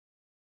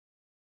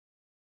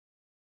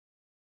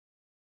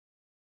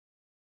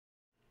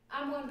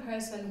I'm one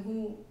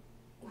person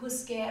who's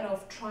scared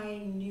of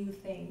trying new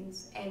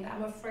things, and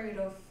I'm afraid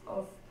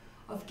of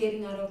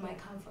getting out of my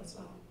comfort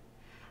zone.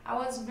 I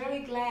was very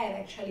glad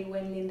actually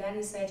when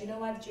Lindani said, you know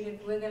what,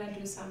 Judith, we're gonna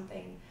do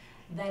something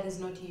that is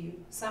not you,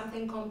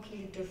 something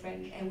completely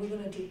different, and we're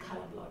gonna do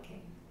color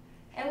blocking.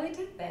 And we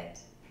did that.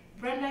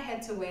 Brenda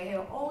had to wear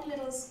her own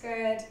little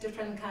skirt,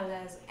 different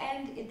colors,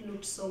 and it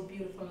looked so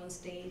beautiful on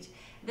stage.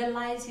 The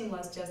lighting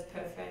was just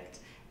perfect.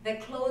 The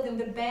clothing,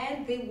 the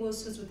band, they wore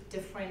suits with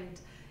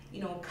different,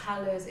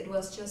 colors. It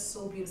was just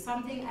so beautiful.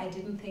 Something I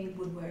didn't think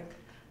would work,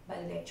 but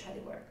it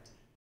actually worked.